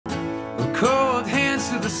with cold hands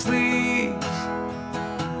to the sleeves.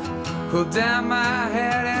 Pulled down my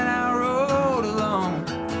hat and I rode along,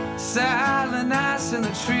 silent nights in the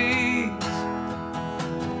trees.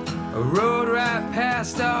 I rode right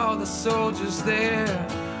past all the soldiers there,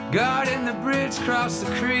 guarding the bridge across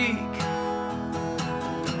the creek.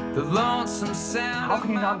 The lonesome sound. How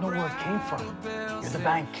can you not know where it came from? You're the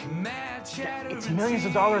bank. It's millions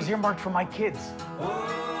of dollars earmarked for my kids.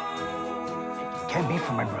 It can't be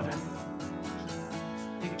for my brother.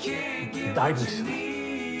 He died recently.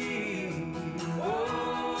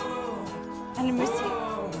 And I miss you.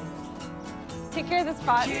 Take care of the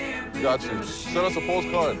spot. Got you. Send us a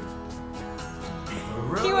postcard.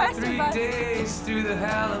 Key West or bus? Days through the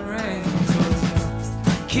howling rain,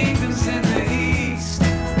 kingdoms in the east.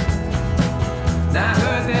 Now I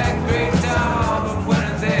heard that great dog of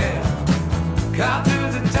winter there, called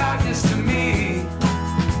through the darkness to me.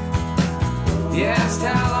 He asked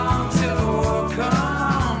how long till the war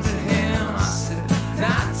come to him. I said,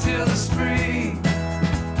 not till the spring.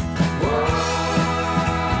 Whoa.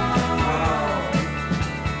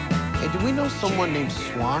 Hey, do we know someone named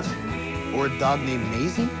Swan? Or a dog named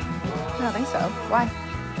Maisie? I don't think so. Why?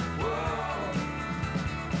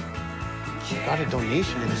 Got a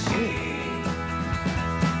donation in the name.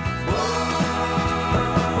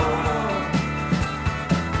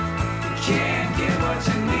 Can't get what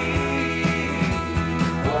you need.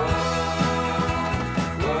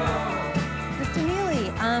 Mr. Neely,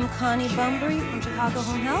 I'm Connie Bunbury from Chicago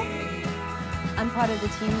Home Health. I'm part of the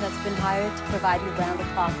team that's been hired to provide you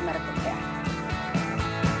round-the-clock medical care.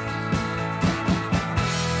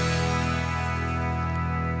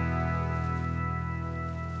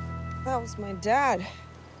 That was my dad.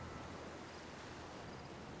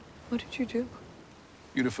 What did you do?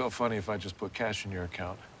 You'd have felt funny if I just put cash in your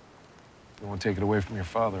account. You won't take it away from your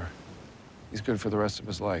father. He's good for the rest of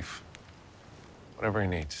his life. Whatever he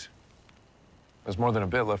needs. There's more than a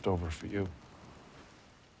bit left over for you.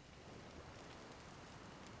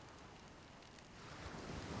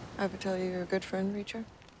 I ever tell you you're a good friend, Reacher?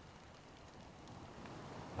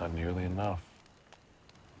 Not nearly enough.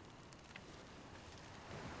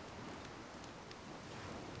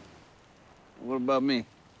 What about me?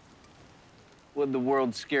 What'd the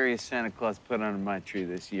world's scariest Santa Claus put under my tree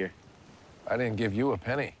this year? I didn't give you a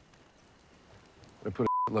penny. I put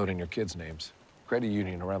a load in your kids' names. Credit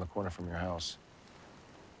union around the corner from your house.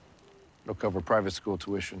 It'll cover private school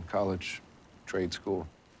tuition, college, trade school.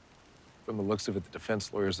 From the looks of it, the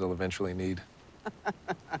defense lawyers they'll eventually need.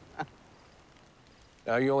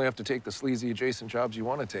 Now you only have to take the sleazy adjacent jobs you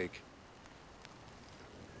want to take.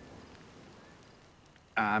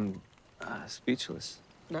 I'm speechless.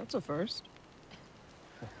 That's a first.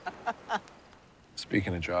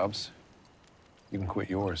 Speaking of jobs, you can quit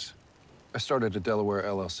yours. I started a Delaware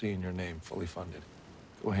LLC in your name, fully funded.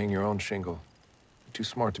 Go hang your own shingle. You're too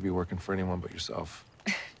smart to be working for anyone but yourself.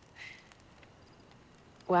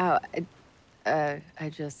 Wow, I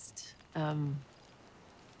just,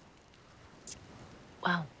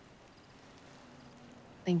 wow.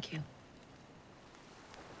 Thank you.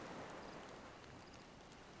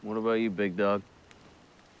 What about you, big dog?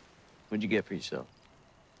 What'd you get for yourself?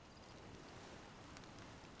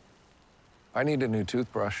 I need a new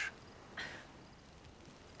toothbrush.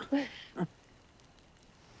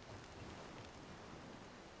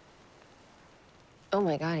 Oh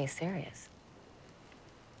my God, he's serious.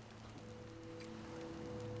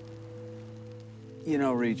 You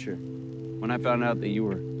know, Reacher, when I found out that you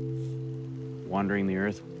were wandering the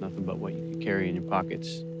earth with nothing but what you could carry in your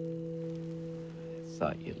pockets, I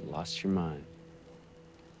thought you'd lost your mind.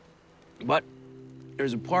 But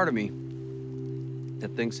there's a part of me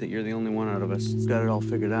that thinks that you're the only one out of us that's got it all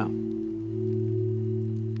figured out.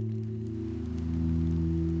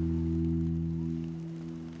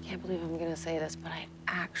 I can't believe I'm gonna say this, but I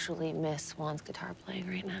actually miss Swan's guitar playing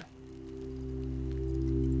right now.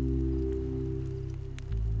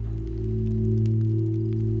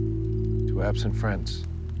 Two absent friends.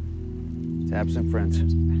 It's absent friends.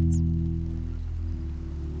 Absent friends.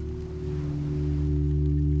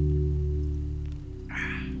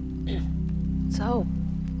 So,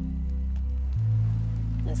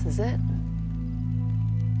 this is it.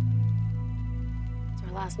 It's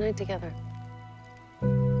our last night together.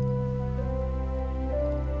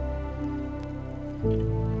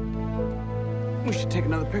 We should take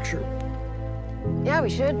another picture. Yeah, we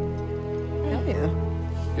should. Hell yeah.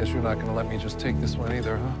 Guess you're not gonna let me just take this one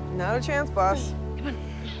either, huh? Not a chance, boss. Come on.